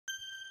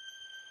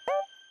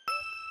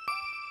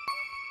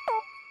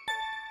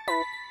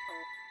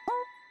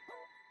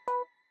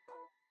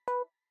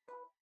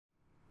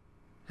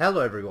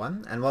Hello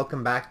everyone, and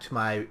welcome back to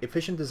my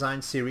Efficient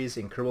Design series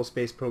in Kerbal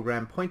Space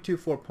Program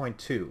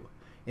 0.24.2.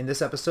 In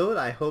this episode,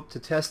 I hope to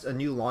test a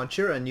new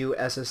launcher, a new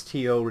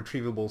SSTO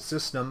retrievable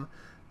system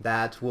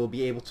that will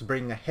be able to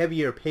bring a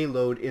heavier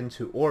payload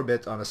into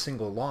orbit on a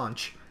single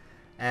launch.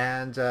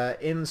 And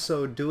in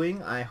so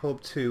doing, I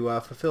hope to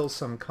fulfill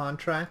some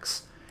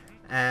contracts,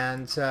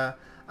 and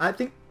I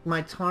think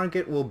my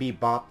target will be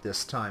BOP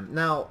this time.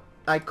 Now,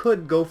 I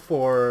could go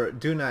for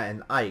Duna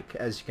and Ike,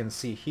 as you can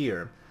see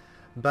here,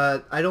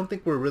 but I don't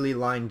think we're really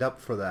lined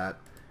up for that.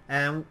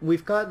 And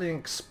we've got an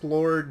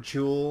Explore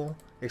Joule,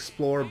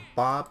 Explore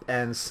BOP,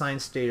 and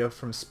Science Data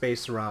from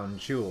Space Around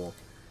Joule.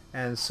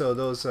 And so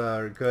those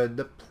are good.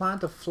 The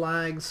Plant of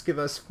Flags give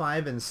us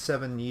 5 and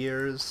 7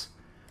 years,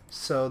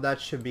 so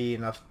that should be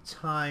enough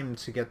time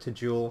to get to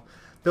Joule.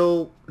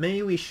 Though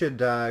maybe we should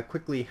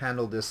quickly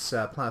handle this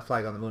Plant of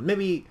Flag on the Moon.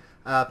 Maybe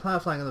Plant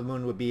of Flag on the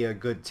Moon would be a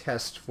good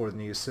test for the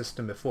new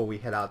system before we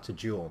head out to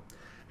Joule.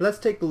 Let's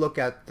take a look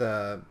at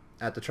the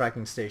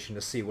tracking station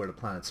to see where the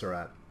planets are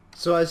at.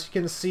 So as you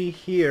can see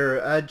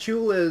here,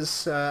 Joule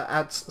is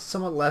at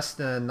somewhat less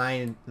than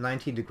a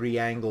 90-degree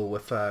angle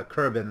with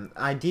Kerbal.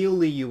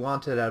 Ideally you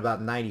want it at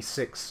about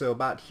 96, so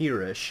about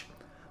here-ish.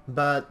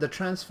 But the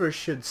transfer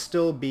should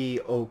still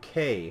be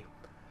okay,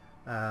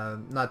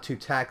 not too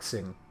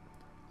taxing.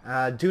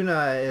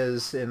 Duna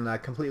is in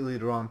completely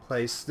the wrong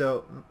place,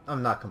 though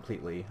not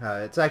completely.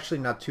 It's actually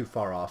not too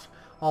far off.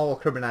 All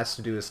Kerbal has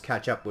to do is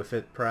catch up with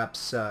it.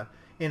 Perhaps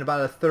in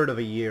about a third of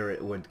a year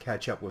it would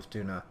catch up with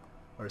Duna,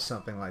 or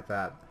something like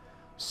that.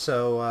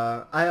 So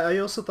I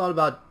also thought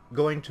about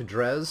going to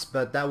Dres,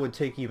 but that would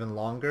take even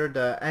longer.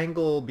 The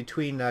angle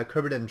between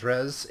Kerbal and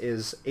Dres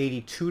is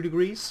 82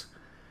 degrees,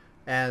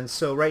 and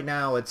so right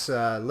now it's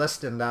less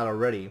than that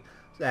already.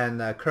 And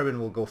Kerbal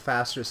will go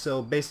faster,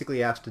 so basically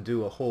you have to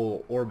do a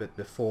whole orbit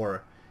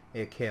before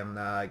it can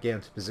get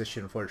into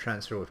position for a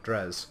transfer with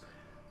Dres.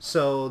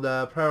 So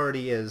the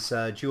priority is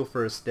Joule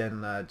first,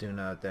 then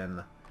Duna,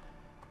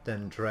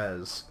 then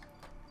Dres.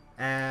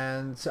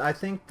 And I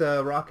think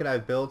the rocket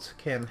I've built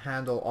can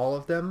handle all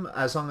of them,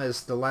 as long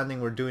as the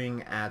landing we're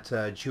doing at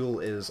Joule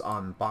is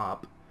on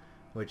BOP,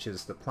 which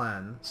is the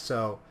plan.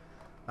 So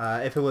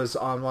if it was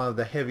on one of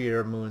the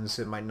heavier moons,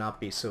 it might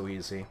not be so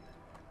easy.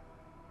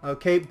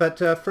 Okay, but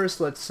first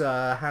let's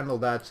handle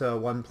that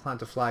one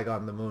Plant of Flag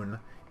on the Moon,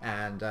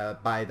 and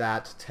by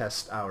that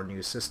test our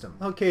new system.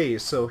 Okay,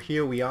 so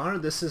here we are.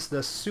 This is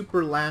the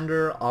Super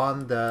Lander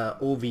on the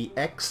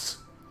OVX.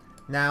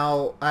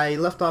 Now, I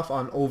left off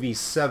on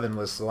OV7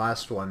 was the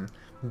last one,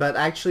 but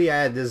actually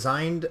I had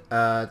designed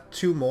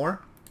 2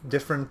 more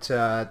different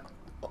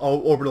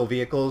orbital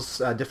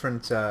vehicles,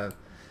 different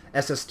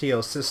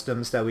SSTO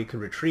systems that we could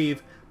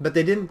retrieve, but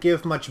they didn't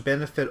give much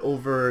benefit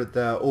over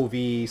the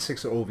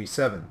OV6 or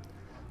OV7.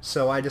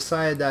 So I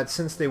decided that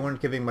since they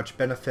weren't giving much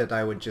benefit,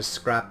 I would just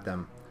scrap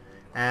them.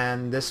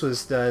 And this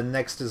was the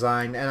next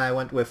design, and I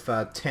went with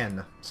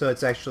 10, so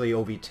it's actually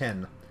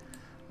OV10.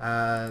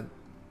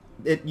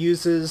 It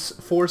uses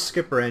 4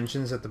 skipper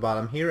engines at the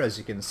bottom here, as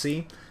you can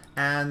see,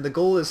 and the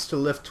goal is to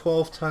lift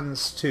 12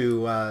 tons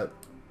to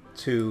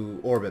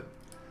orbit.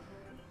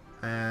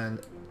 And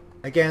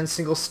again,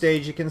 single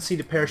stage. You can see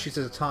the parachutes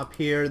at the top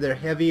here. They're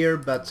heavier,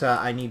 but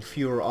I need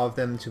fewer of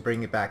them to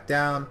bring it back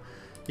down.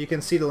 You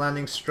can see the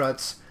landing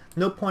struts.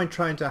 No point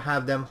trying to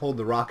have them hold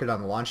the rocket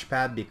on the launch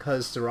pad,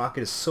 because the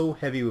rocket is so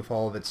heavy with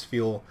all of its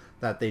fuel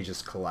that they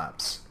just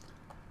collapse.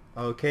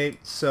 Okay,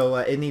 so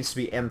it needs to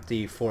be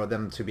empty for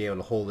them to be able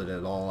to hold it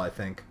at all, I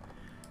think.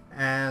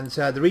 And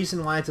the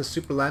reason why it's a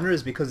super lander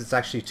is because it's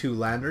actually 2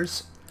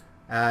 landers.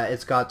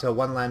 It's got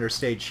 1 lander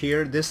stage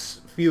here.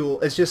 This fuel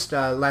is just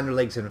lander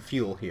legs and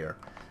fuel here,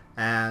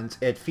 and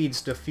it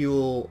feeds the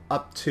fuel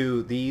up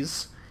to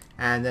these,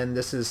 and then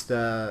this is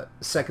the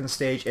second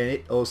stage, and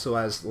it also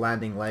has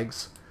landing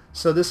legs.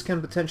 So this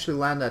can potentially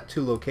land at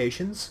 2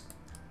 locations,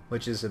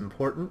 which is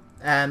important,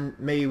 and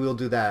maybe we'll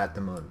do that at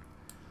the Moon.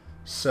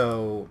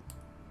 So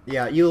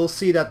yeah, you'll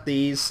see that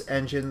these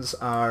engines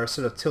are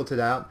sort of tilted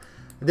out.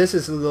 This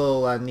is a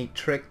little neat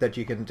trick that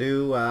you can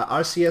do.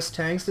 RCS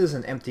tanks, this is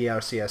an empty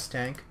RCS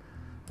tank,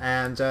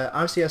 and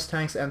RCS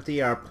tanks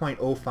empty are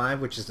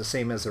 0.05, which is the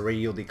same as a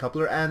radial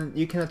decoupler, and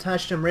you can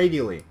attach them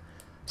radially.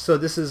 So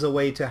this is a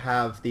way to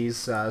have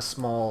these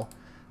small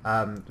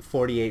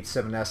 48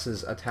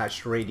 7S's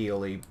attached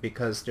radially,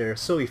 because they're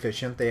so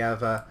efficient. They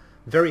have a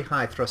very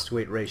high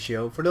thrust-to-weight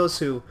ratio. For those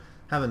who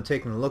haven't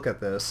taken a look at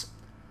this,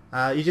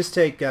 you just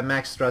take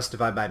max thrust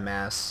divided by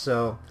mass.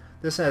 So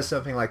this has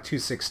something like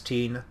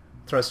 216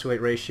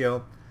 thrust-to-weight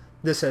ratio.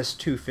 This has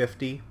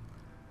 250.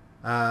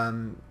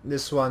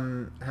 This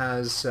one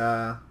has,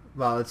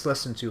 well, it's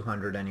less than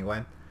 200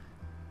 anyway.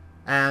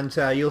 And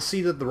you'll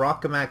see that the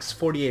Rockamax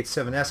 48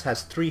 7S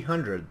has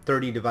 300,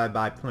 30 divided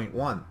by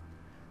 0.1.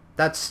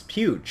 That's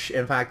huge.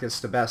 In fact, it's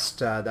the best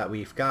that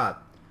we've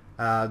got.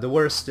 The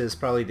worst is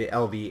probably the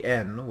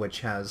LVN, which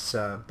has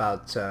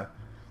about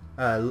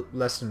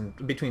less than,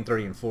 between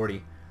 30 and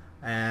 40.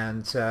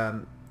 And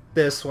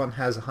this one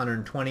has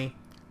 120.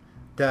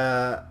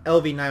 the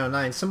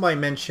LV909, somebody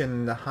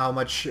mentioned how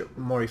much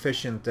more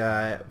efficient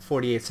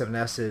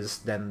 487S is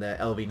than the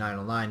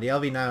LV909. The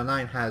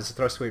LV909 has a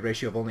thrust weight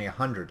ratio of only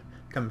 100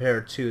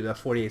 compared to the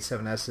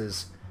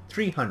 487S's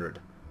 300,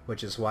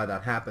 which is why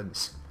that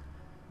happens.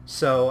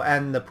 So,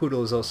 and the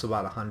Poodle is also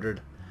about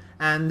 100.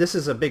 And this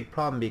is a big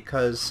problem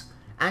because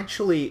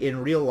actually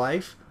in real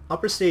life,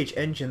 upper stage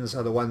engines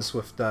are the ones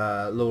with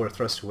the lower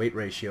thrust weight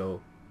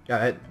ratio,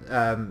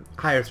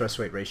 higher thrust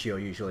weight ratio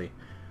usually.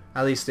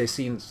 At least they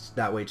seem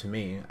that way to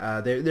me.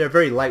 They're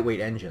very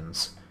lightweight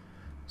engines.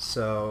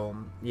 So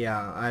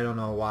yeah, I don't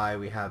know why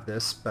we have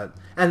this, but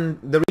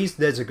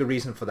there's a good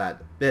reason for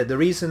that. The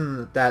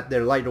reason that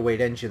they're lighter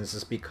weight engines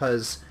is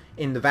because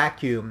in the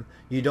vacuum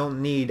you don't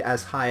need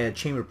as high a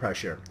chamber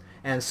pressure,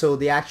 and so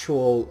the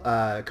actual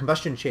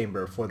combustion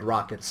chamber for the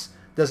rockets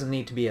doesn't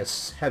need to be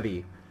as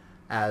heavy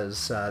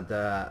as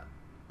the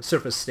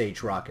surface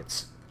stage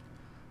rockets.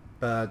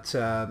 But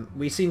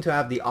we seem to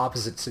have the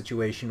opposite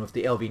situation with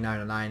the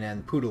LV909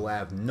 and Poodle. I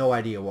have no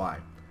idea why.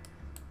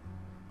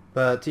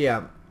 But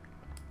yeah,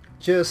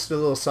 just a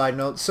little side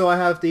note. So I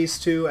have these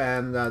two,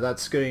 and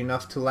that's good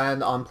enough to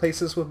land on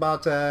places with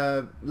about,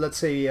 let's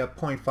say,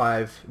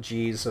 0.5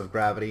 Gs of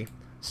gravity.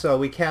 So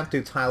we can't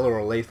do Tyler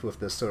or Lathe with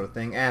this sort of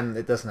thing, and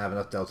it doesn't have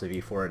enough delta V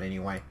for it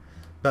anyway.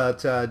 But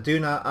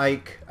Duna,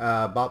 Ike,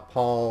 Bob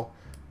Paul,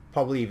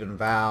 probably even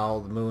Val,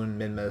 the Moon,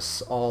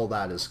 Minmus, all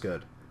that is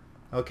good.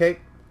 Okay?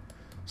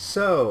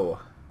 So,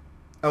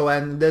 oh,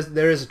 and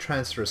there is a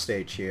transfer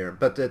stage here,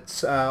 but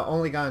it's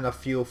only got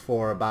enough fuel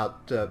for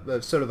about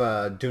sort of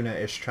a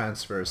Duna-ish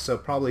transfer, so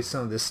probably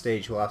some of this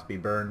stage will have to be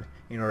burned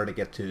in order to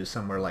get to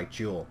somewhere like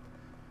Joule.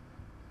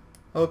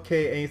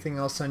 Okay, anything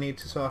else I need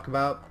to talk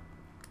about?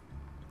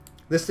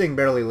 This thing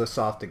barely lifts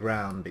off the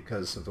ground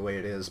because of the way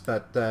it is,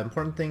 but the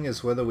important thing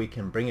is whether we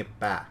can bring it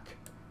back.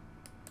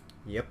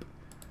 Yep.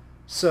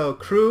 So,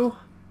 crew...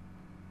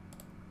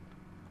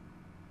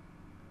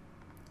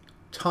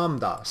 Tom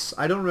Das.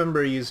 I don't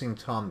remember using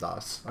Tom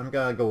Das. I'm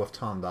gonna go with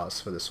Tom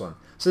Das for this one.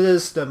 So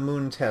this is the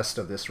moon test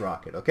of this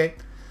rocket, okay?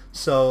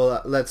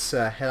 So let's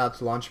head out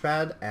to launch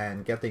pad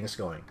and get things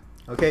going.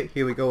 Okay,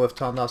 here we go with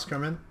Tom Das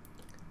Kerman.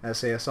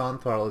 SAS on,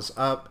 throttle is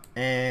up,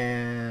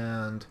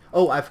 and...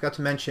 oh, I forgot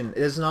to mention,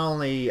 there's not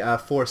only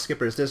 4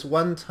 skippers, there's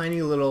one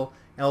tiny little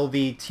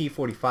LV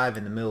T45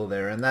 in the middle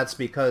there, and that's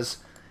because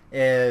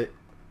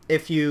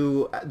if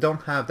you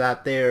don't have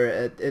that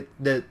there,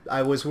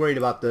 I was worried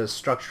about the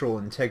structural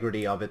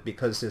integrity of it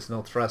because there's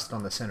no thrust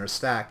on the center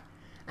stack.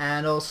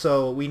 And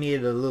also, we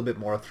needed a little bit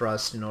more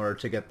thrust in order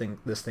to get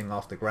this thing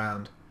off the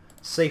ground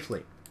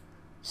safely.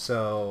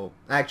 So,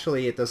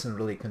 actually, it doesn't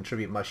really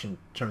contribute much in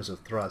terms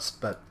of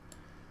thrust, but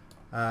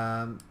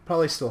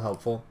probably still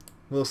helpful.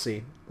 We'll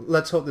see.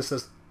 Let's hope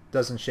this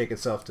doesn't shake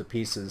itself to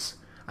pieces.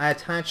 I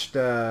attached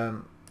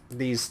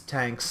these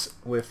tanks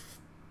with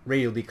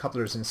radial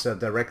decouplers instead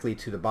directly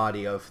to the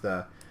body of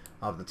the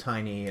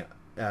tiny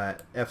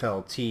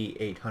FLT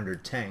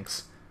 800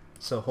 tanks,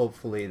 so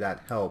hopefully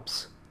that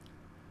helps.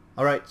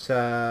 Alright,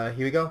 here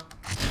we go.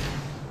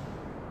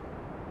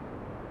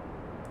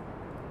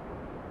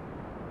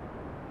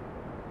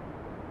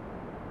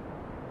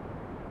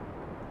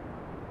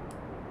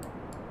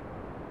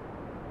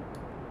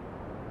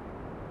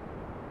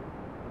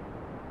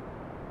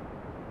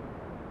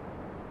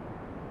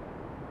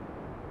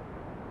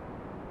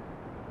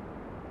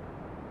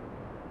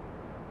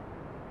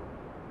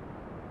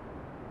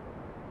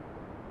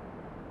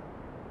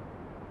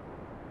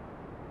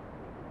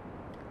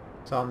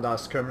 Tom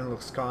Das Kerman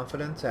looks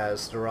confident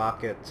as the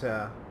rocket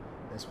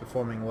is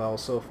performing well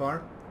so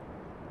far.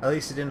 At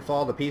least it didn't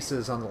fall to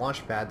pieces on the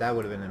launch pad. That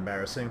would have been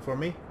embarrassing for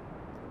me.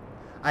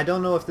 I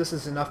don't know if this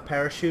is enough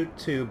parachute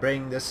to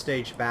bring this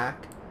stage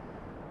back.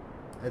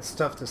 It's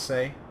tough to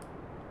say.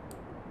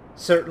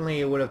 Certainly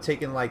it would have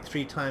taken like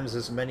 3 times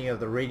as many of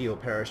the radial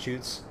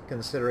parachutes,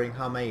 considering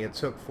how many it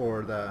took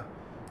for the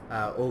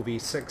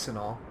OV6 and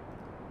all.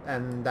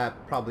 And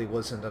that probably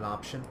wasn't an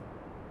option.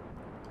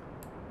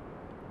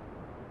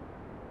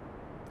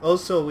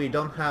 Also, we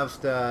don't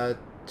have the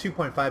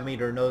 2.5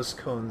 meter nose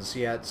cones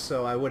yet,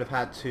 so I would have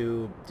had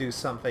to do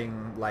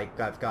something like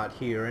I've got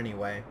here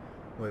anyway,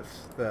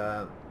 with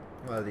the,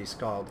 what are these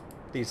called?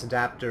 These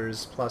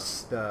adapters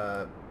plus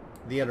the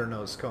other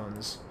nose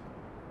cones.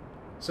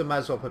 So might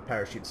as well put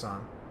parachutes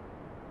on.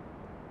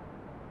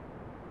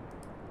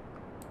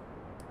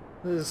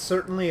 This is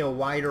certainly a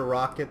wider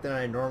rocket than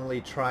I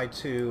normally try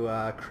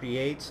to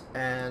create,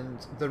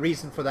 and the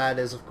reason for that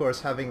is, of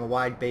course, having a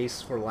wide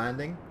base for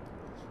landing.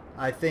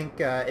 I think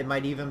it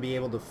might even be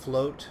able to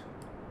float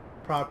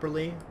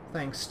properly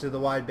thanks to the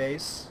wide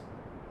base,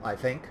 I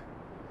think.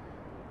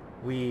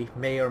 We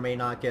may or may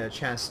not get a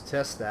chance to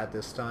test that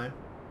this time.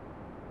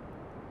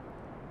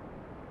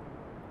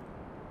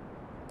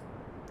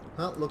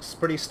 Well, it looks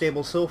pretty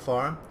stable so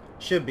far.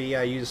 Should be.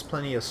 I used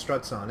plenty of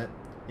struts on it.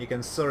 You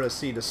can sort of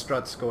see the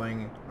struts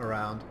going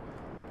around.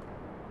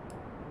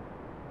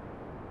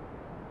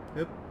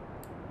 Oop.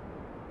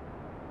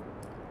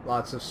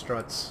 Lots of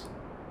struts.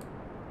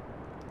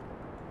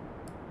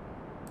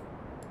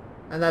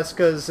 And that's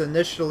because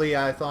initially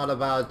I thought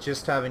about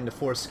just having the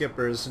 4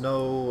 skippers,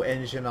 no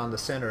engine on the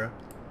center.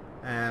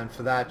 And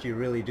for that you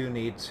really do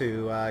need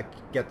to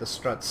get the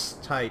struts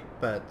tight,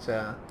 but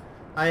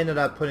I ended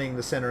up putting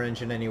the center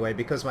engine anyway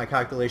because my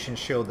calculations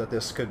showed that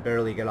this could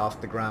barely get off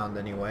the ground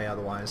anyway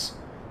otherwise.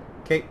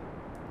 Okay,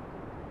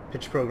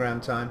 pitch program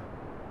time.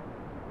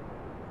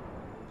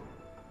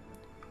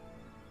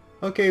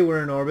 Okay,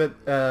 we're in orbit,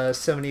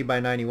 70 by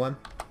 91.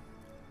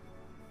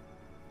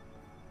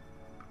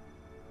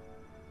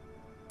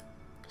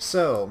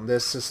 So,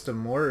 this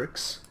system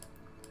works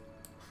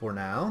for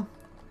now.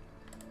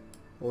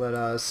 Let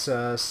us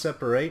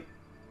separate,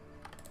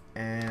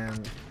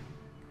 and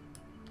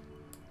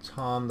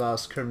Tom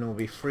Das Criminal will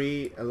be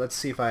free. Let's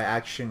see if I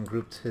action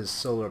grouped his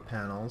solar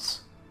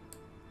panels.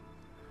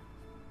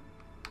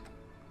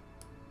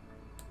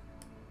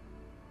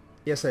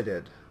 Yes, I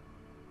did.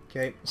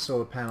 Okay,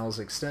 solar panels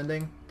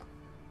extending.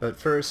 But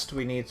first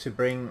we need to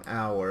bring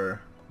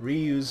our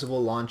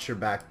reusable launcher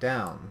back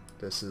down.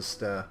 This is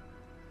the...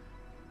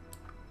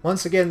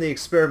 once again the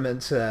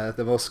experiment,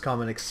 the most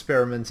common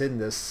experiment in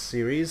this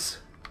series.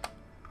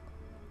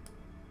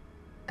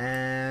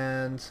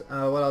 And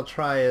what I'll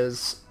try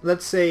is,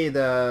 let's say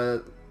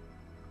the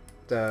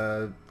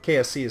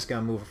KSC is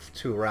going to move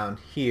to around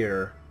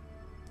here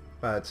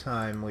by the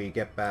time we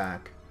get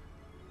back.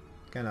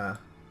 Gonna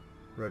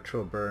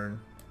retro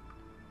burn.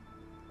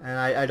 And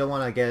I don't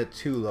want to get it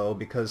too low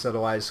because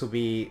otherwise we'll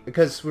be,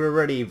 because we're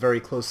already very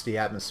close to the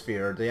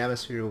atmosphere. The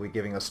atmosphere will be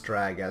giving us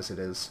drag as it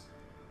is.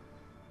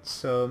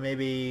 So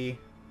maybe...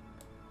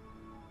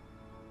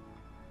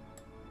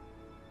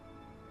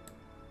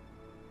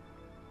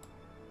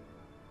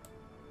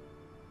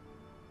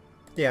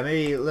 yeah,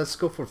 maybe let's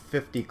go for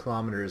 50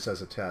 kilometers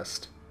as a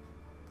test.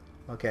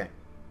 Okay.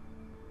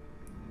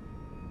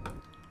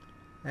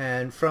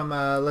 And from,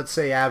 let's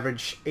say,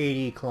 average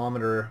 80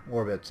 kilometer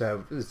orbit,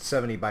 it's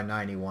 70 by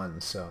 91,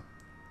 so...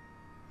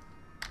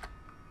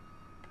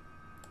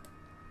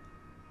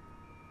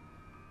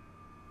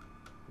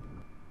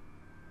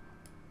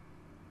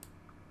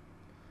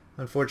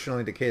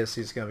 unfortunately, the KSC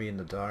is going to be in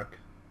the dark.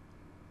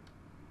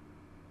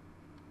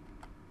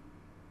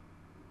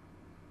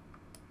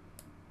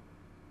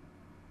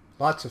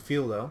 Lots of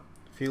fuel, though.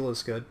 Fuel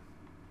is good.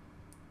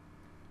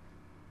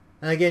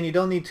 And again, you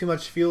don't need too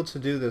much fuel to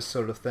do this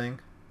sort of thing.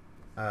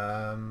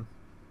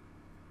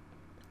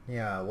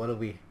 Yeah, what have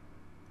we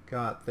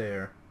got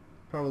there?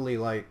 Probably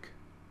like,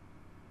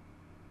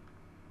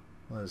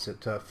 what is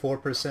it,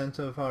 4%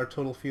 of our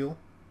total fuel?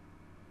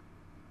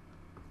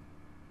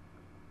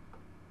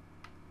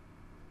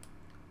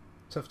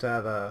 Tough to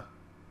have a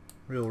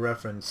real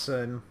reference.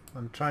 I'm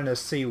trying to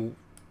see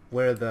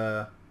where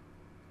the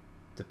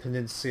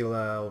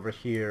peninsula over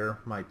here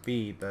might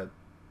be, but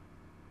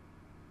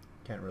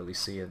can't really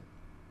see it.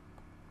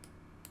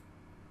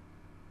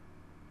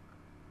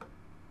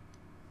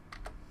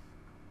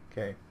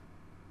 Okay.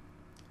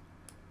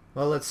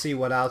 Well, let's see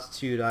what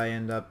altitude I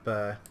end up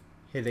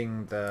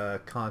hitting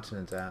the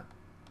continent at.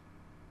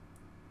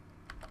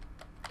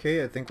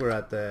 Okay, I think we're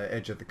at the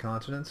edge of the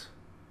continent.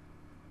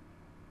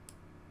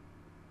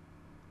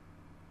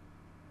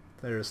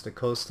 There's the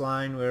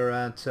coastline. We're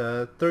at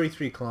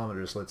 33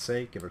 kilometers, let's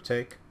say, give or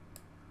take.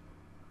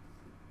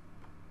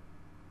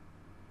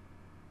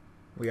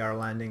 We are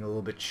landing a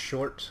little bit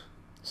short,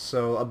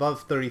 so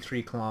above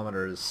 33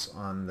 kilometers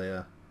on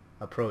the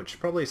approach.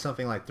 Probably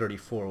something like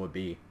 34 would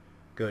be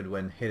good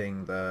when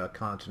hitting the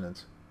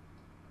continent.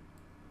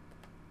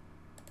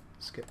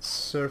 Let's get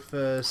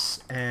surface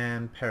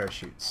and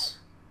parachutes.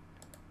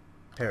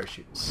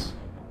 Parachutes.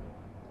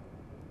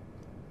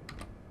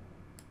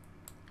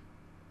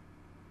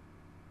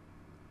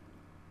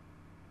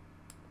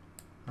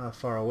 How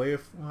far away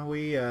are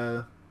we?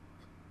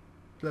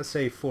 Let's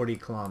say 40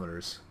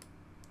 kilometers.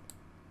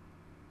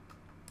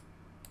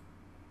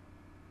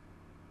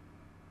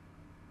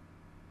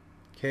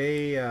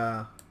 Okay,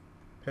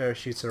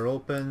 parachutes are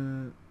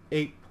open,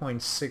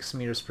 8.6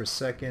 meters per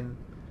second.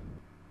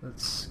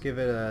 Let's give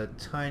it a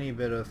tiny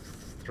bit of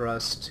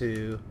thrust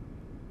to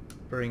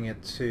bring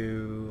it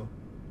to,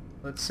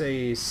 let's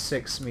say,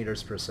 6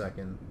 meters per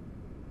second.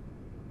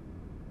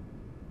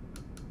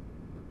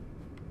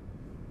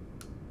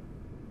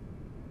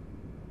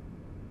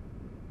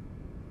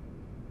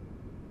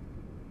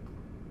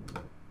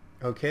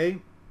 Okay,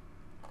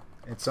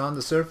 it's on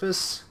the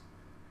surface.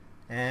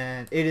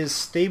 And it is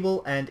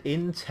stable and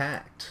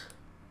intact.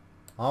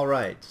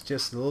 Alright,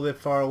 just a little bit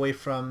far away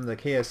from the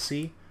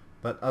KSC,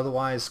 but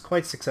otherwise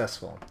quite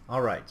successful.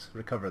 Alright,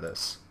 recover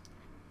this.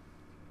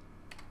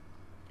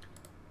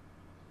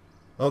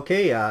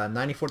 Okay,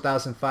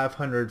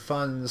 94,500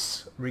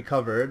 funds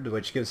recovered,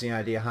 which gives you an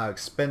idea how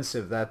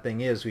expensive that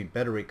thing is. We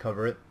better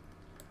recover it.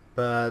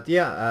 But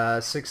yeah,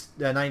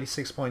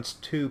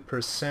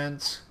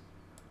 96.2%.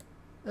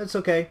 That's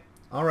okay.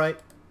 Alright.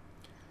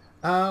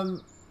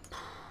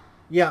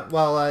 Yeah,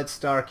 well, it's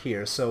dark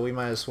here, so we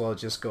might as well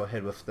just go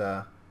ahead with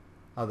the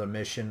other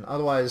mission.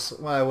 Otherwise,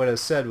 what I would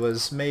have said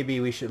was maybe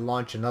we should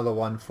launch another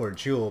one for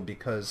Joule,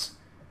 because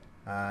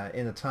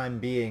in the time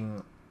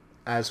being,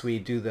 as we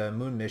do the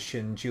moon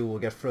mission, Jewel will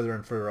get further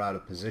and further out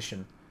of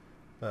position.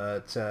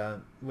 But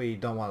we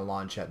don't want to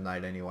launch at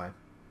night anyway.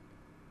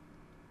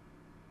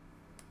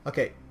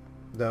 Okay,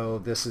 though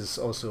this is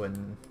also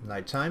in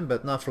nighttime,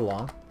 but not for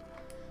long.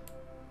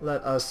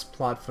 Let us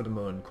plot for the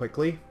moon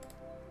quickly.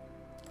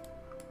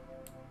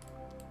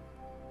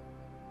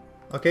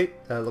 Okay,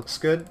 that looks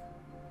good.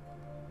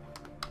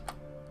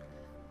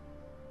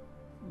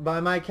 By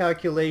my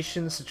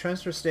calculations, the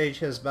transfer stage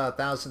has about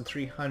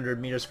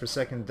 1,300 meters per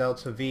second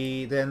delta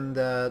V, then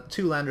the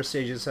two lander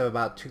stages have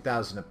about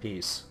 2,000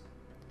 apiece.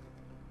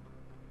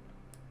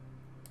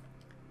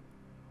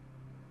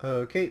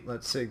 Okay,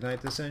 let's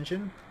ignite this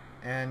engine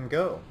and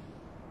go.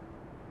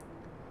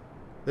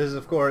 This is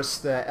of course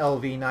the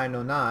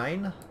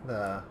LV909,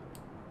 the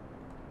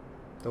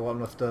one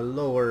with the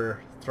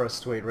lower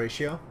thrust weight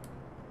ratio.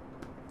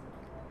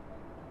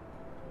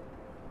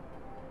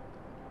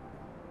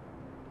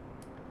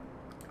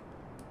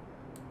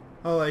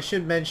 Oh, I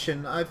should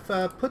mention, I've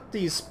put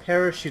these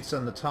parachutes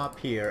on the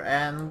top here,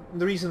 and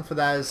the reason for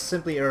that is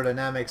simply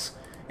aerodynamics.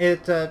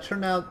 It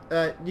turned out,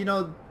 you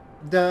know,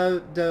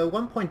 the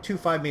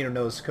 1.25 meter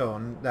nose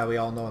cone that we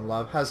all know and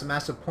love has a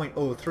mass of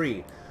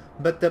 0.03,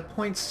 but the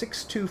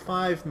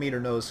 0.625 meter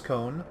nose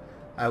cone,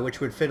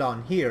 which would fit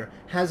on here,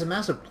 has a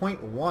mass of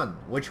 0.1,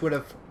 which would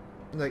have,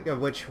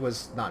 which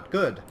was not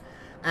good.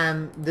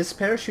 And this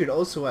parachute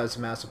also has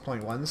a mass of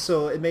 0.1,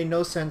 so it made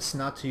no sense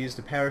not to use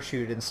the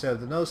parachute instead of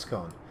the nose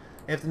cone.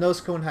 If the nose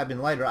cone had been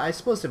lighter, I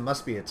suppose it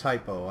must be a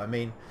typo. I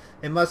mean,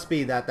 it must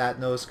be that that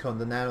nose cone,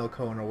 the nano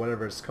cone or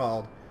whatever it's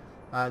called,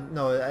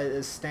 no,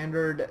 a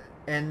standard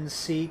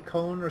NC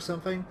cone or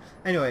something.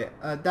 Anyway,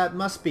 that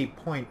must be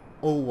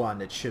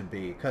 0.01 it should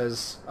be,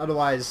 because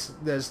otherwise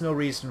there's no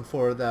reason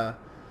for the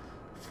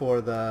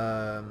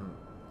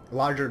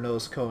larger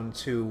nose cone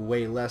to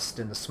weigh less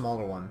than the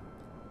smaller one.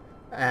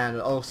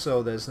 And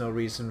also there's no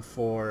reason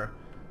for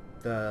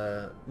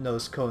the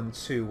nose cone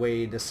to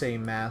weigh the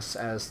same mass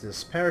as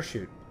this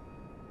parachute.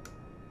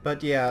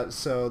 But yeah,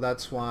 so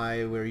that's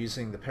why we're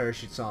using the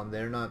parachutes on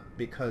there, not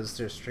because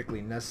they're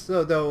strictly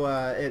necessary, though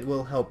it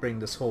will help bring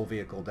this whole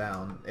vehicle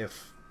down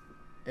if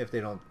they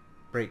don't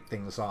break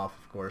things off,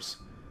 of course.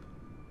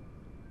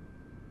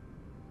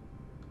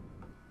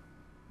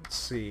 Let's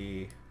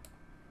see.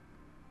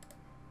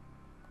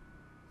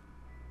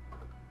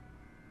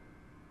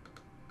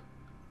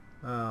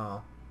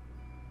 Oh.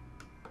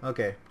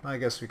 Okay, I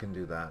guess we can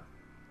do that.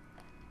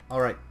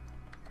 Alright.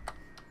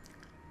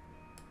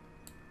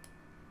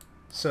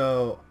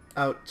 So,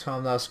 out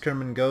Tomdas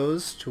Kerman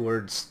goes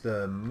towards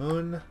the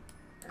moon,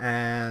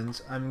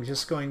 and I'm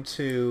just going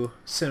to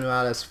send him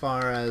out as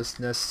far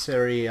as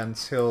necessary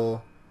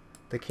until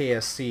the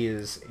KSC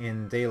is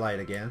in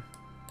daylight again.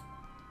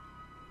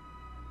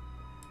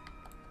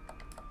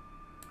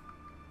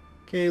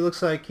 Okay,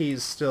 looks like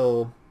he's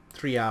still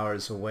 3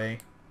 hours away.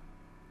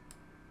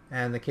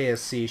 And the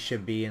KSC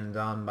should be in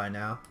dawn by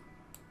now.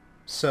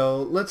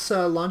 So let's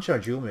launch our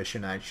Jewel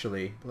mission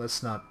actually.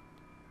 Let's not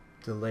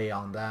delay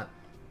on that.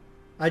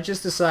 I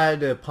just decided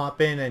to pop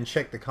in and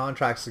check the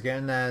contracts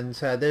again, and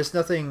there's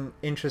nothing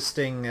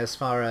interesting as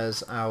far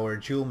as our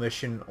Jewel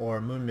mission or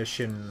moon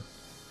mission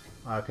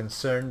are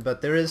concerned,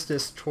 but there is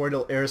this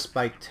toroidal air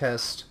spike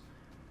test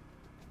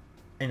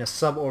in a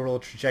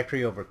suborbital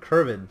trajectory over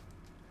Kerbal,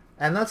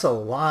 and that's a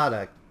lot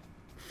of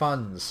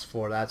funds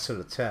for that sort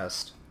of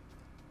test.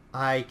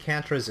 I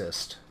can't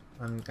resist.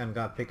 I'm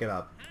gonna pick it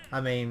up.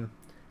 I mean,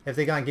 if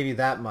they're gonna give you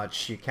that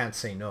much, you can't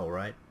say no,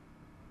 right?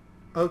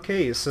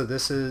 Okay, so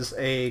this is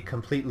a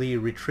completely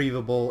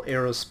retrievable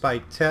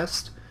aerospike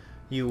test.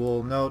 You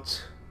will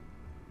note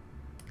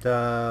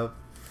the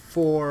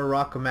 4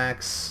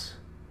 Rockomax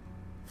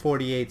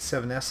 48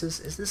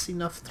 7S's. Is this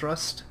enough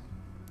thrust?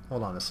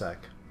 Hold on a sec.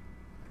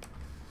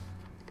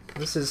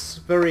 This is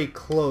very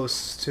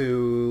close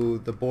to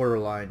the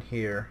borderline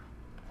here.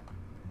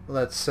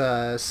 Let's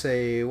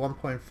say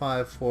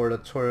 1.5 for the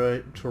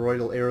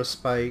toroidal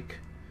aerospike,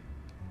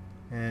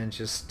 and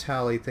just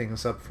tally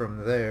things up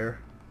from there.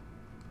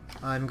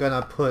 I'm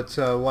gonna put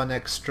one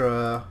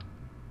extra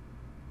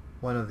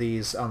one of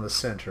these on the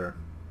center.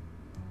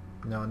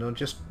 No,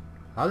 just...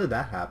 How did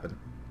that happen?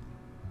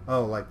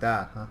 Oh, like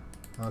that, huh?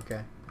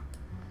 Okay.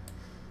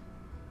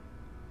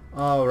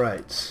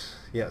 Alright.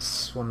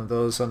 Yes, one of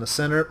those on the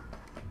center.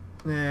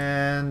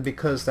 And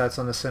because that's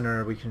on the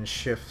center, we can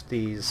shift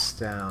these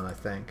down, I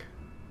think.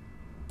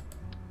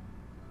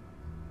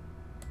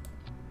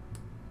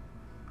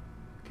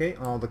 Okay,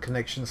 all the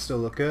connections still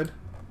look good.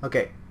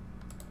 Okay.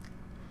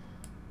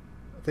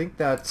 I think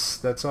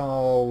that's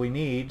all we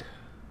need.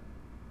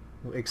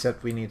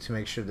 Except we need to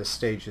make sure the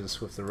stage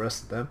is with the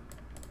rest of them.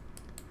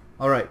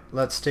 Alright,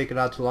 let's take it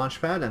out to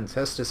Launchpad and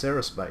test this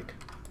aerospike.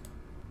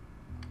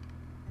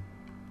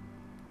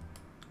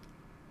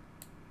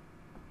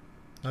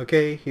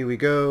 Okay, here we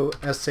go.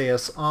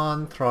 SAS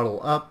on,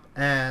 throttle up,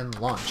 and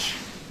launch.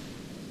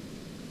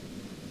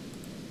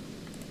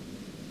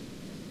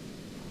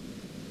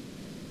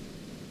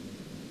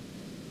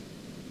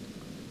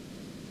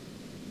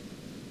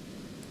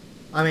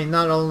 I mean,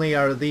 not only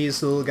are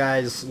these little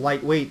guys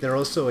lightweight, they're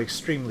also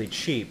extremely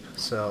cheap,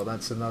 so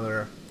that's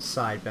another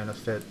side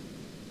benefit.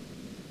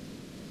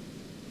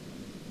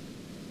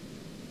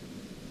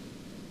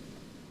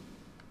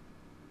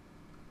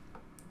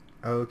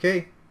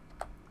 Okay,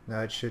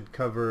 that should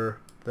cover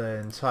the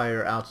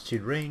entire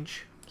altitude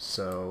range,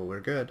 so we're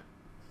good.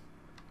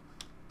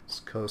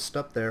 Let's coast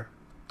up there.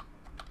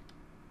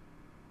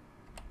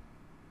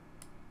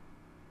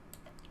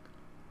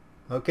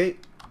 Okay.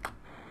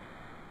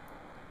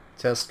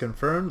 Test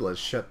confirmed. Let's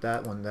shut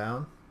that one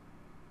down.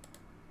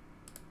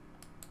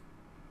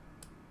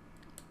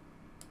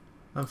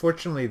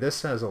 Unfortunately,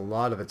 this has a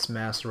lot of its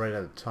mass right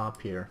at the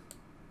top here.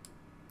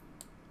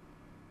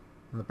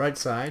 On the bright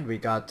side, we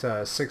got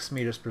 6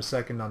 meters per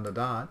second on the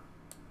dot,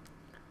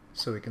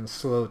 so we can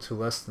slow to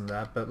less than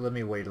that, but let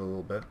me wait a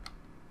little bit.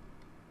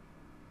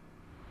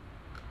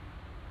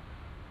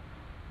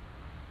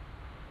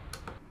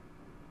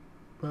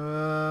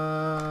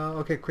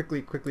 Okay,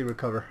 quickly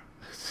recover.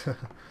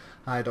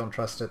 I don't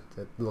trust it.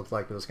 It looked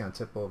like it was going to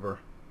tip over.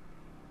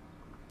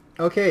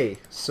 Okay,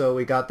 so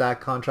we got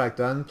that contract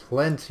done.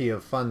 Plenty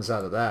of funds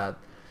out of that.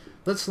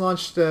 Let's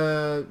launch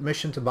the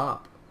mission to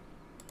Bob.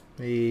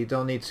 We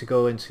don't need to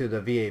go into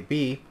the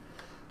VAB.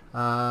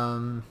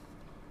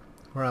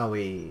 Where are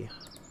we?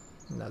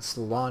 That's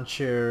the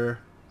launcher.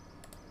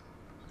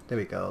 There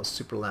we go,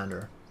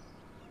 Superlander.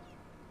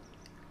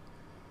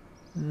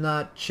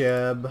 Not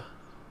Jeb.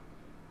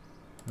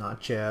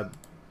 Not Jeb.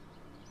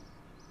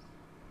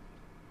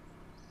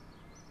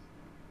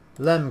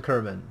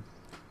 Lemkerman.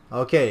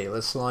 Okay,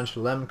 let's launch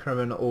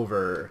Lemkerman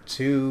over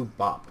to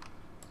Bob.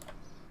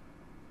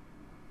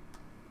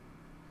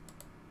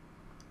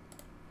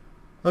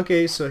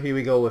 Okay, so here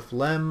we go with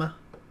Lem.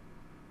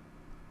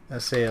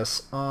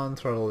 SAS on,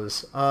 throttle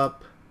is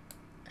up,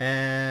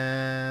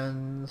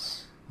 and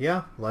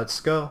yeah, let's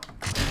go.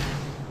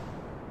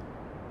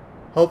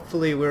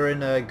 Hopefully we're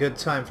in a good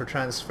time for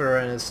transfer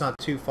and it's not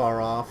too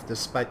far off,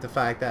 despite the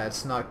fact that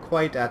it's not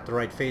quite at the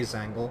right phase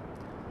angle.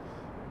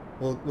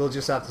 We'll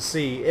just have to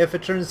see. If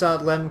it turns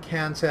out Lem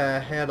can't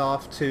head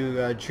off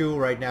to Jewel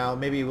right now,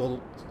 maybe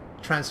we'll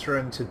transfer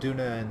him to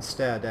Duna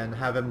instead and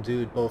have him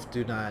do both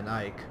Duna and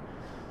Ike.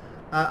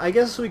 I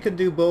guess we could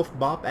do both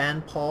Bop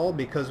and Paul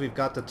because we've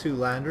got the two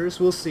landers.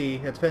 We'll see.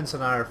 It depends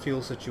on our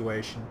fuel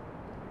situation.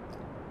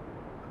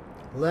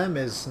 Lem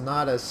is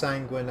not as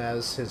sanguine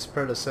as his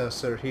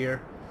predecessor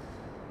here.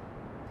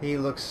 He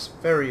looks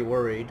very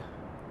worried.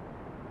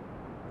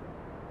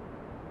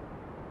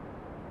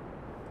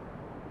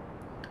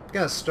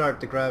 Gotta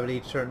start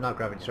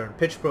the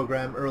pitch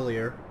program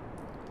earlier.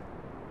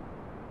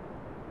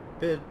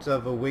 Bit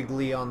of a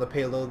wiggly on the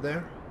payload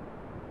there.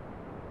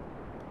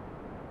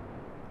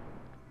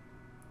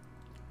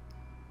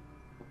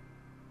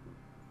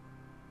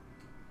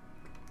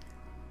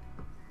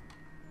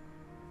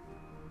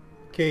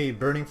 Okay,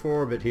 burning for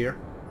orbit here.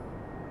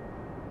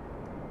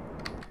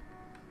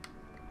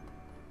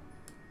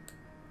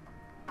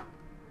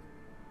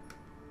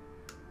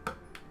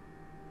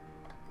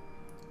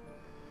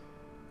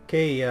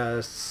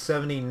 Okay,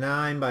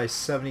 79 by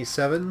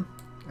 77.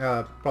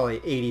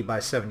 Probably 80 by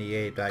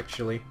 78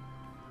 actually.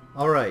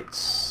 Alright,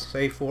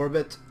 safe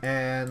orbit,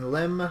 and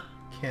Lem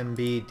can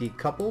be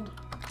decoupled.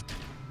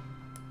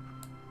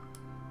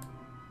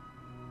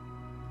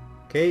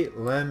 Okay,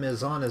 Lem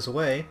is on his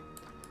way.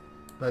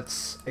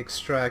 Let's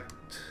extract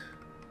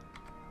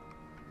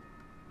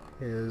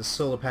his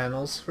solar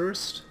panels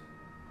first,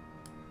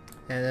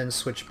 and then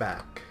switch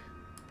back.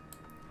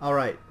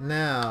 Alright,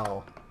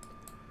 now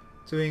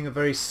doing a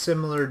very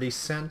similar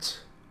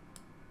descent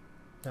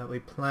that we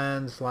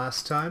planned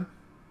last time.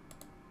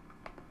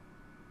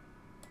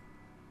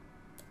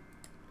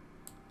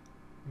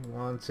 We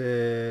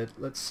wanted,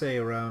 let's say,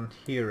 around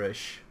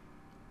here-ish.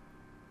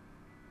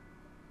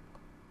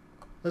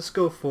 Let's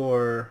go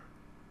for...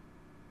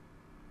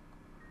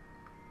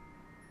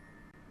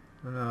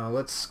 No,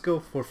 let's go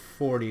for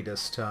 40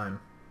 this time.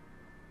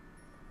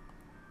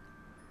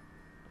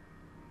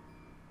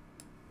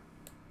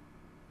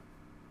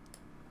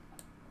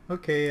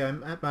 Okay,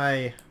 I'm at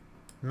my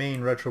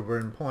main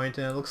retroburn point,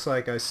 and it looks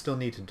like I still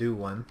need to do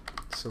one.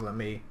 So let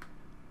me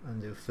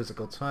undo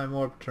physical time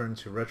warp, turn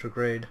to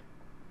retrograde,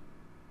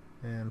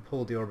 and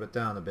pull the orbit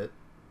down a bit.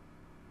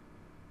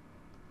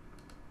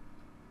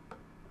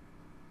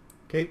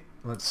 Okay,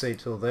 let's say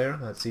till there.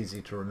 That's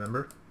easy to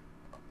remember.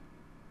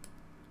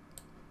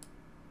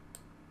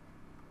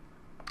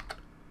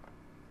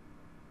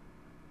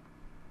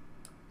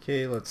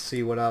 Okay, let's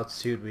see what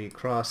altitude we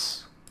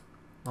cross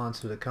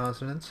onto the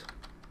continent.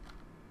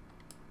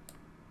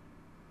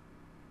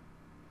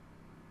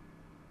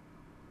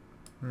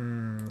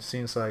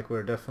 Seems like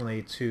we're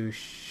definitely too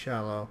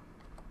shallow.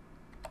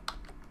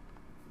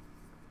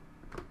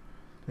 Let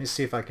me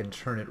see if I can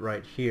turn it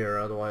right here,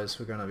 otherwise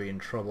we're gonna be in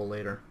trouble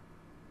later.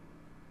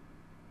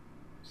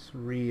 Let's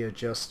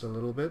readjust a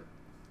little bit.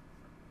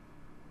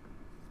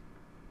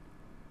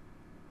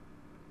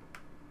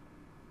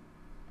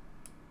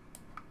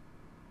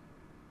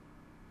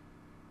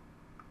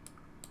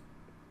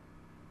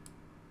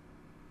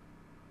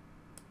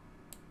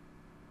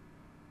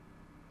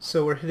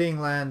 So we're hitting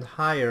land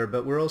higher,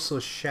 but we're also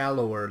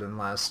shallower than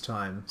last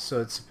time, so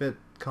it's a bit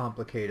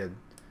complicated.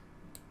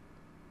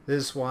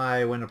 This is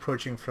why when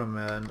approaching from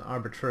an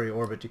arbitrary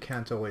orbit you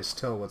can't always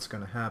tell what's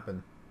going to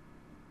happen.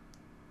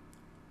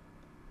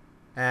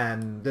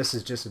 And this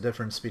is just a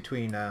difference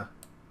between a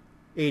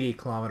 80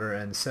 kilometer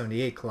and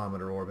 78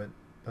 kilometer orbit.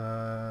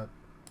 But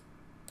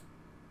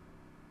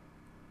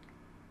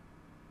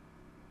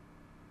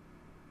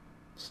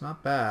it's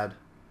not bad.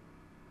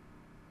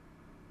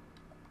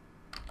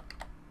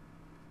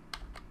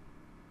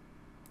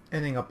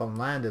 Ending up on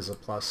land is a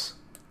plus.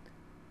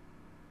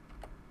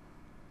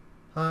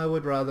 I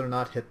would rather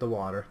not hit the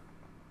water.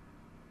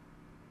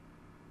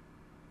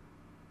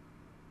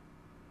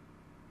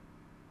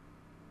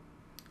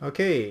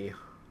 Okay,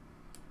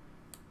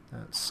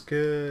 that's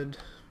good.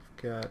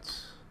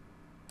 Got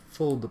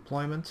full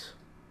deployment.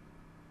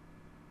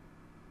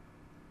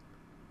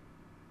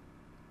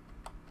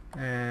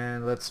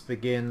 And let's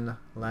begin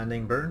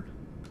landing burn.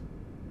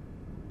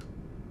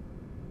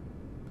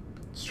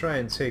 Let's try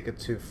and take it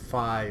to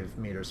 5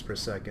 meters per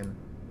second.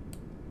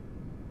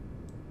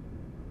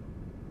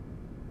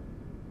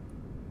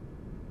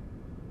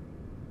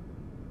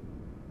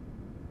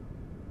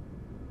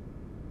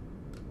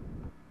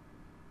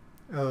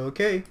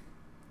 Okay.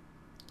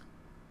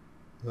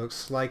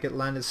 Looks like it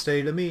landed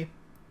steady to me.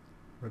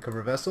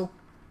 Recover vessel.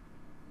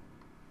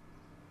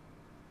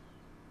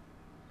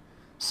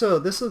 So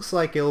this looks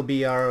like it'll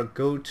be our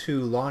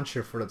go-to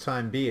launcher for the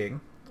time being.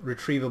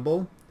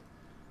 Retrievable.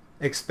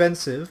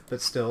 Expensive, but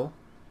still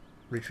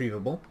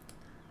retrievable.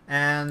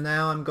 And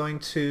now I'm going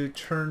to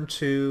turn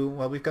to,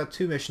 well, we've got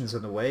two missions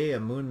in the way,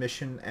 a moon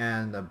mission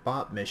and a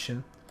bot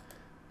mission.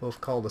 Both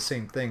called the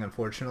same thing,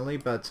 unfortunately,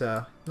 but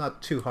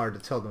not too hard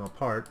to tell them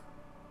apart.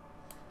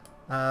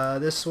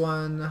 This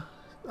one,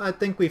 I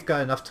think we've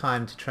got enough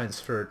time to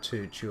transfer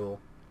to Joule.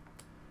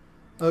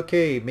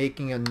 Okay,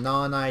 making a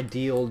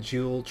non-ideal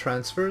Joule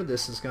transfer.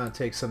 This is going to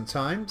take some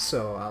time,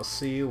 so I'll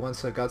see you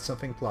once I've got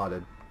something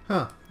plotted.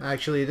 Huh,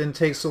 actually it didn't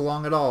take so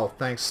long at all,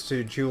 thanks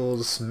to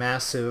Joule's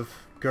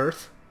massive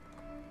girth.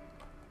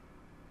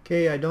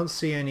 Okay, I don't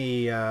see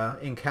any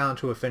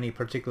encounter with any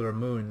particular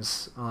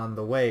moons on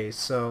the way,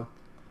 so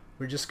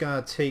we're just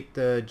going to take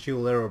the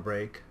Joule aero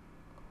brake.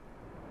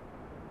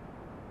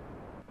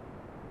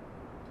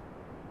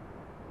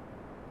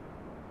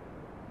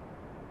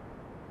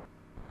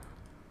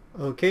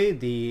 Okay,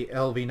 the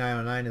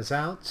LV-909 is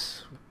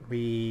out.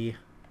 We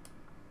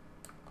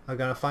are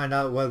gonna find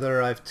out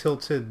whether I've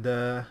tilted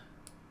the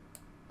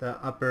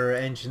upper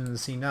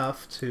engines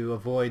enough to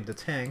avoid the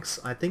tanks.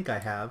 I think I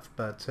have,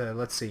 but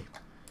let's see.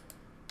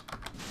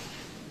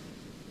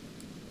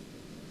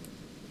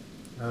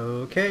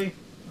 Okay,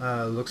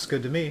 looks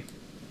good to me.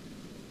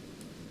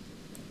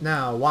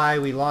 Now, why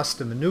we lost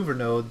the maneuver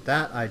node,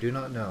 that I do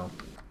not know.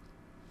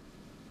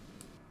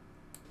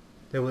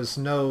 There was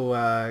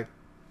no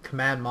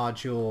command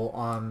module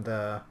on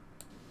the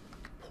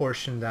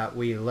portion that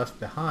we left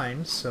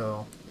behind,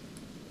 so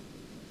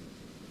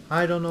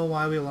I don't know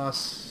why we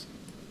lost.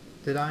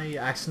 Did I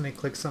accidentally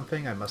click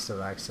something? I must have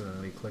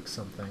accidentally clicked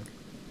something.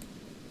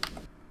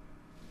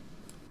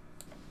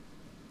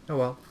 Oh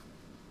well.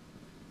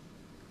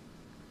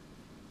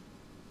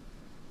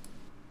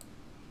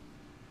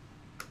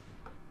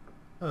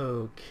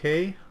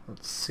 Okay,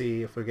 let's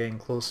see if we're getting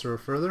closer or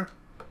further.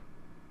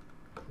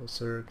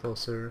 Closer,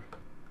 closer.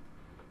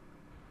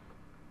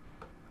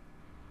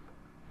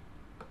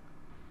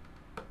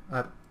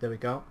 There we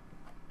go.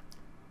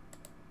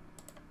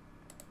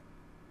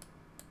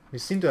 We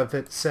seem to have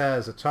hit set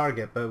as a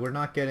target, but we're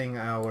not getting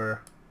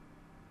our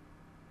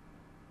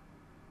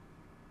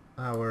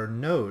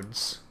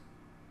nodes.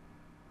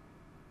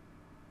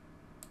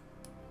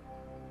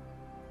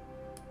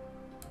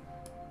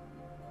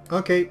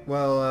 Okay,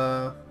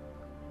 well,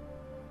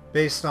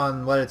 based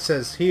on what it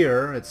says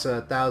here, it's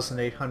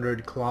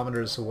 1,800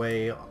 kilometers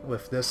away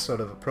with this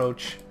sort of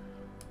approach.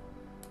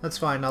 That's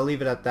fine, I'll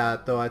leave it at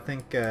that, though I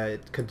think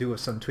it could do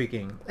with some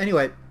tweaking.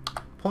 Anyway,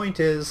 point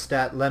is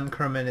that Lem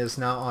Kerman is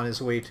now on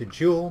his way to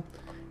Joule,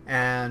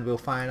 and we'll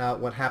find out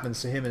what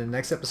happens to him in the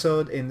next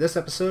episode. In this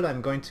episode,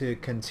 I'm going to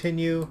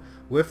continue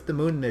with the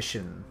moon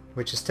mission,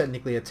 which is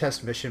technically a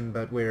test mission,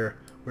 but we're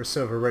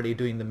sort of already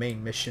doing the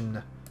main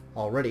mission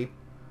already.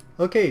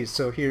 Okay,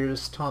 so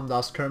here's Tom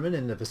Das Kerman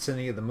in the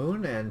vicinity of the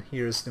moon, and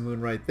here's the moon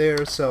right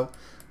there. So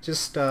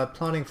just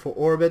plotting for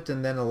orbit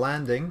and then a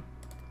landing.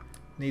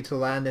 Need to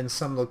land in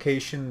some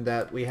location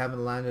that we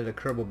haven't landed at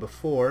Kerbal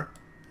before,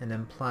 and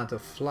then plant a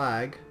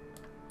flag.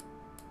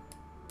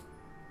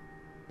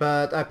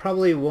 But I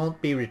probably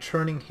won't be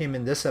returning him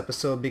in this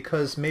episode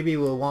because maybe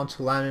we'll want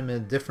to land him in a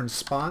different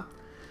spot,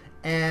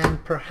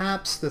 and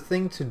perhaps the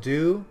thing to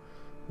do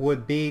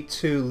would be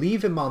to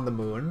leave him on the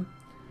moon,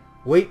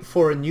 wait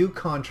for a new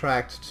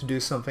contract to do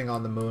something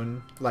on the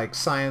moon, like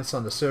science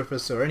on the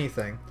surface or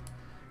anything,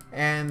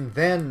 and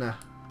then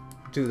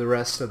do the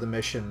rest of the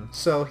mission.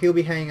 So he'll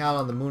be hanging out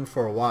on the moon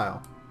for a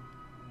while.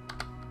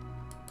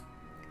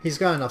 He's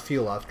got enough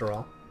fuel after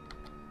all.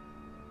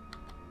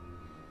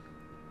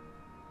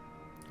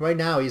 Right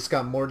now he's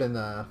got more than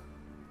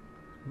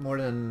more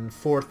than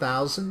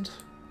 4,000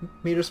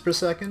 meters per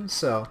second,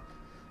 so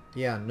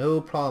yeah,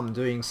 no problem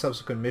doing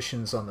subsequent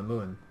missions on the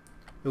moon.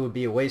 It would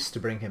be a waste to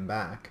bring him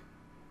back.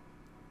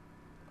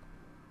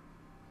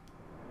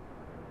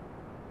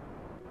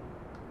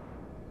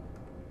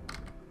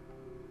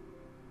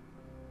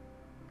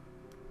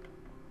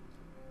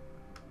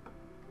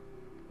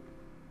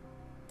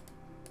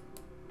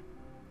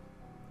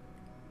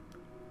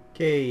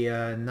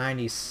 Okay,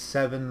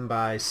 97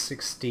 by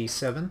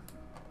 67.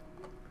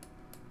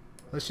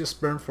 Let's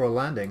just burn for a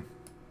landing.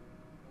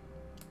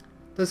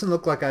 Doesn't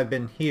look like I've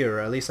been here, or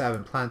at least I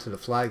haven't planted a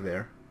flag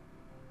there.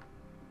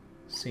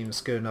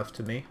 Seems good enough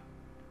to me.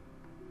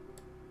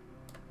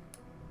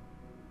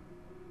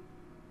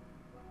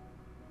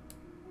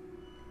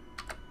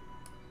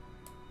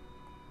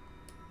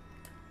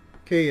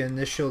 Okay,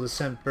 initial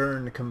descent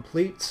burn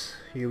complete.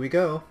 Here we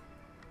go.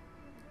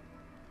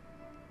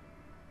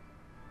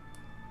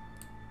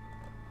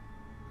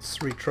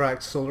 Let's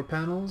retract solar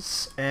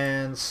panels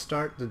and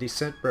start the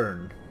descent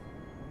burn.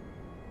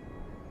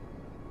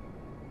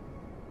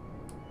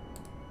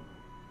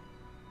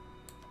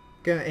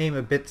 Gonna aim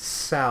a bit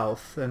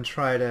south and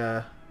try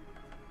to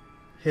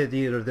hit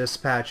either this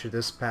patch or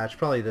this patch.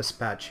 Probably this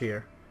patch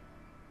here.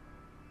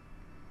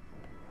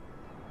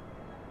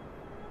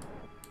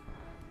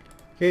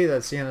 Okay,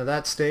 that's the end of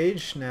that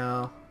stage.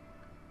 Now,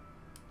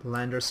 the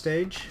lander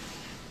stage.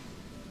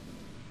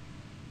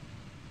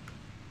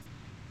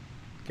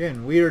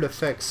 Again, weird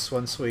effects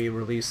once we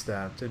release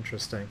that.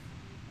 Interesting.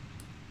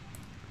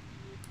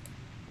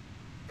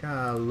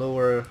 Kinda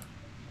lower...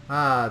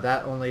 Ah,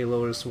 that only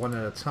lowers one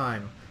at a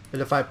time. But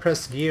if I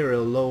press gear,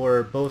 it'll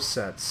lower both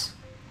sets.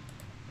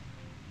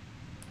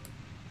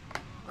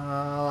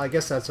 I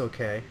guess that's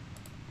okay.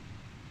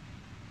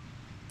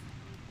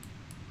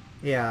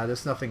 Yeah,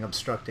 there's nothing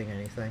obstructing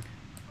anything.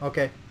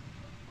 Okay.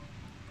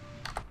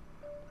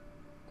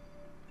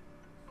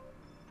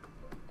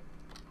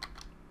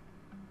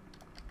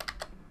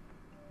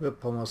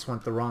 Whoop, almost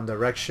went the wrong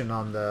direction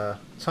on the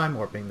time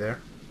warping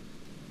there.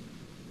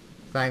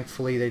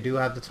 Thankfully they do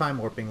have the time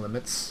warping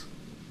limits.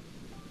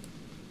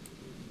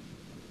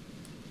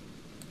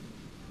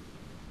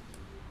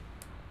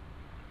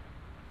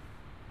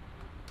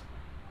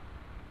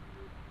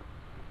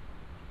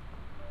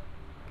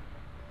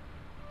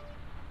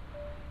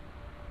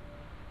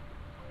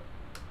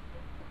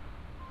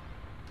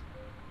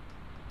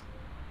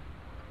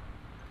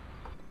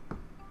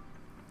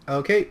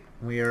 Okay,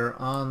 we are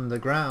on the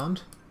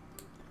ground.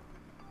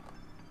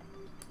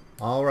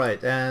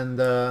 Alright, and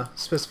the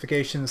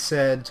specification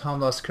said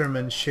Tom Loss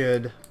Kerman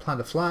should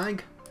plant a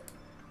flag.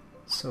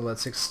 So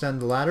let's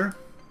extend the ladder.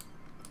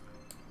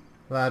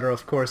 Ladder,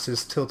 of course,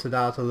 is tilted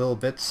out a little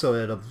bit so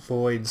it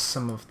avoids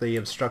some of the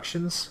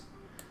obstructions.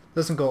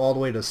 Doesn't go all the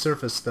way to the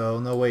surface though,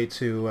 no way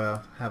to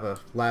have a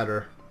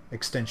ladder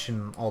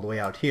extension all the way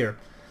out here.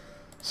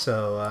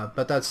 So,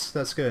 but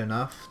that's good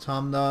enough.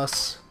 Tom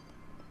Loss.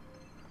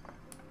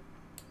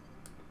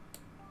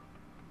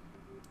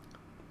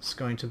 It's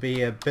going to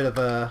be a bit of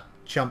a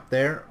jump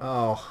there.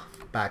 Oh,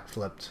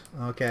 backflipped.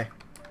 Okay.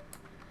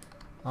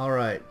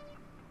 Alright.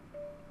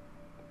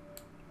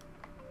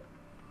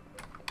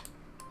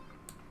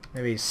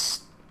 Maybe...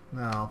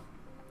 no.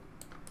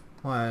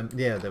 Well,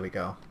 yeah, there we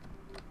go.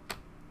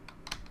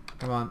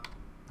 Come on.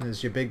 This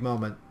is your big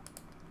moment.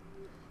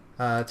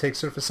 Take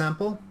surface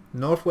sample.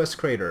 Northwest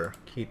crater.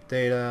 Keep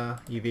data.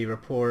 UV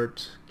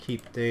report.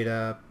 Keep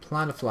data.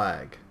 Plant a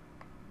flag.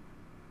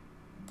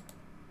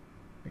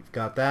 We've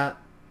got that.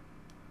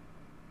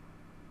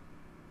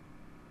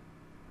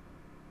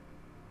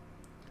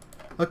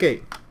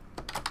 Okay,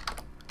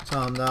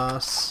 Tom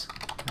Loss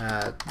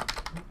at,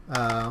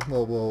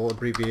 we'll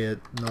abbreviate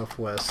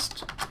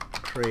Northwest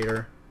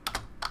Crater.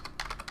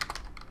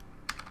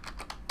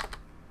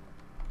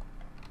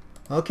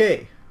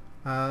 Okay,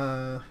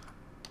 the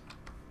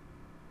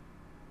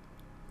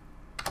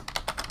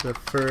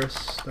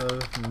first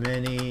of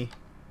many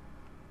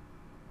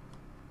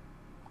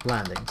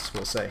landings,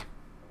 we'll say.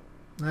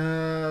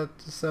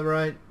 Is that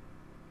right?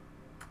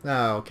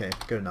 Oh, okay,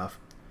 good enough.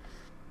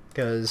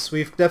 Because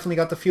we've definitely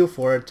got the feel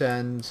for it,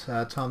 and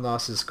Tom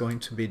Loss is going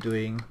to be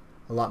doing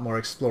a lot more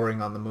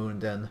exploring on the moon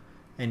than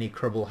any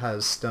Kerbal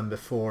has done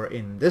before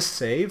in this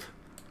save.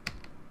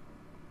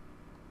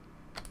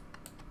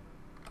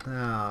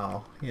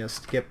 Now, he has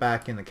to get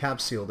back in the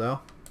capsule though.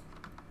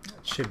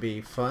 That should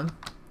be fun.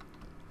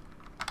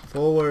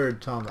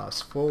 Forward, Tom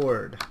Loss,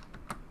 forward.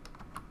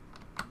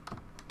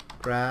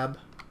 Grab.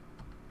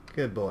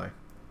 Good boy.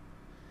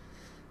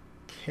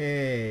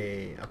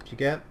 Okay, up you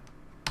get.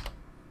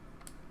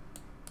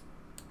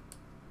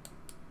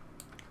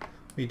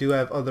 We do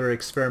have other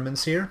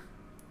experiments here.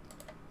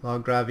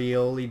 Log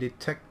ravioli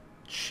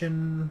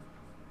detection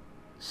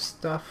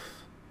stuff.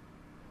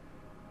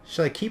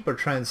 Should I keep or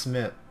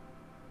transmit?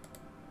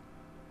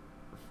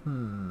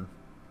 I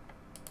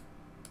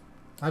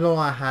don't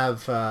want to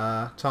have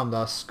Tom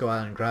Loss go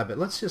out and grab it.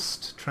 Let's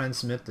just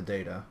transmit the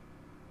data.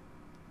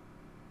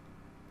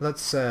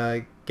 Let's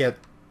get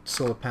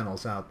solar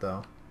panels out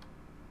though.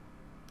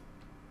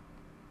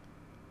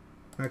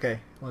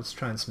 Okay, let's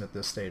transmit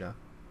this data.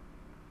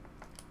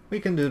 We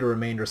can do the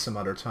remainder some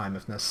other time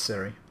if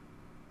necessary.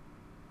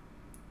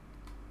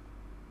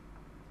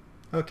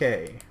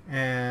 Okay,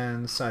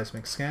 and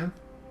seismic scan.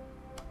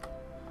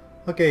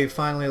 Okay,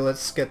 finally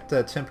let's get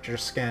the temperature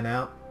scan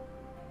out.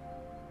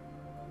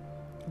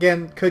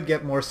 Again, could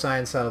get more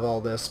science out of all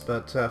this,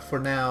 but for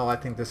now I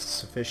think this is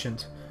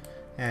sufficient,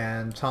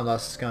 and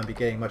Tondos is going to be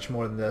getting much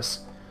more than this.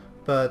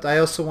 But I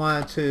also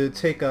wanted to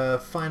take a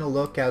final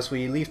look as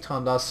we leave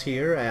Tondos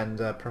here, and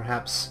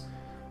perhaps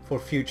for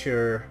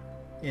future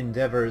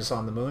endeavors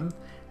on the moon.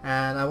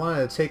 And I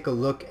wanted to take a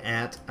look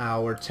at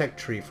our tech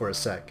tree for a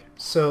sec.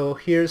 So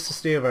here's the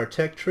state of our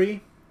tech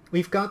tree.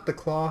 We've got the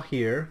claw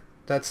here.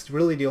 That's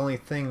really the only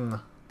thing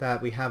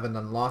that we haven't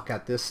unlocked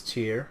at this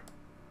tier.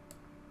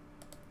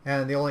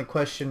 And the only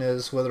question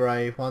is whether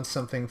I want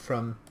something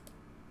from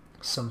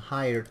some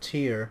higher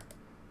tier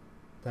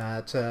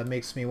that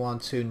makes me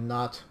want to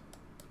not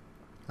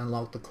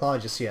unlock the claw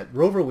just yet.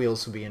 Rover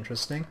wheels would be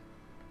interesting.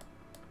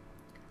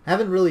 I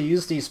haven't really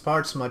used these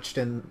parts much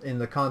in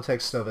the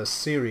context of a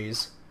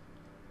series.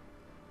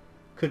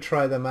 Could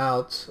try them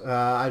out.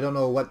 I don't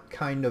know what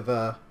kind of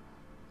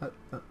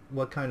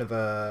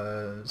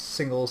a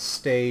single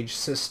stage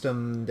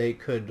system they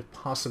could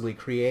possibly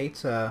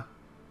create.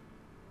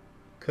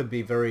 Could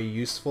be very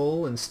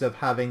useful instead of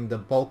having the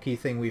bulky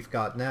thing we've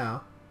got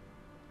now.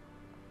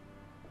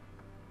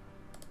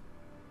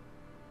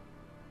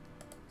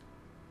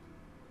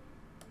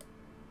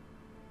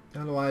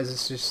 Otherwise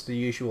it's just the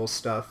usual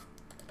stuff.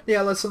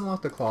 Yeah, let's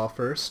unlock the claw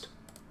first.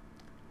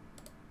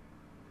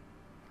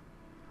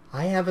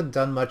 I haven't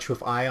done much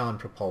with ion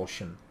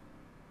propulsion.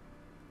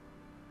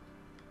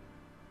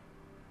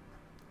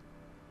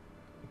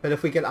 But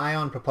if we get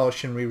ion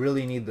propulsion, we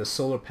really need the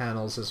solar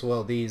panels as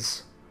well,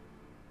 these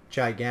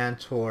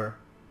Gigantor.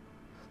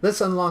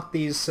 Let's unlock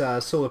these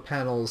solar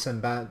panels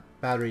and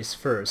batteries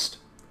first.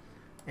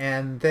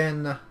 And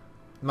then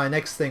my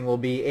next thing will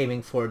be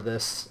aiming for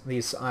the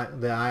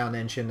ion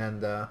engine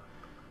and the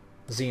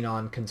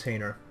xenon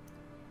container.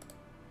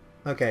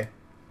 Okay,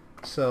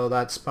 so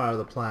that's part of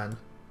the plan.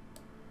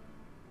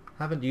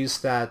 Haven't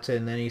used that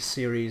in any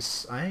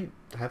series.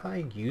 Have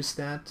I used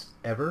that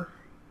ever?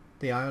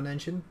 The ion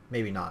engine?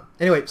 Maybe not.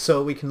 Anyway,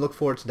 so we can look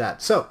forward to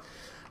that. So,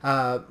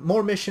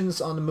 more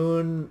missions on the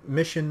moon,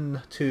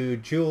 mission to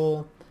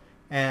Jewel,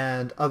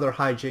 and other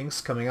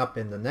hijinks coming up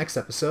in the next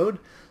episode.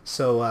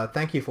 So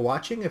thank you for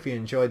watching. If you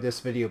enjoyed this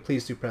video,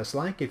 please do press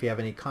like. If you have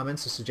any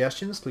comments or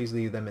suggestions, please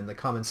leave them in the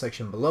comment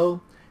section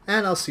below,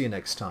 and I'll see you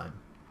next time.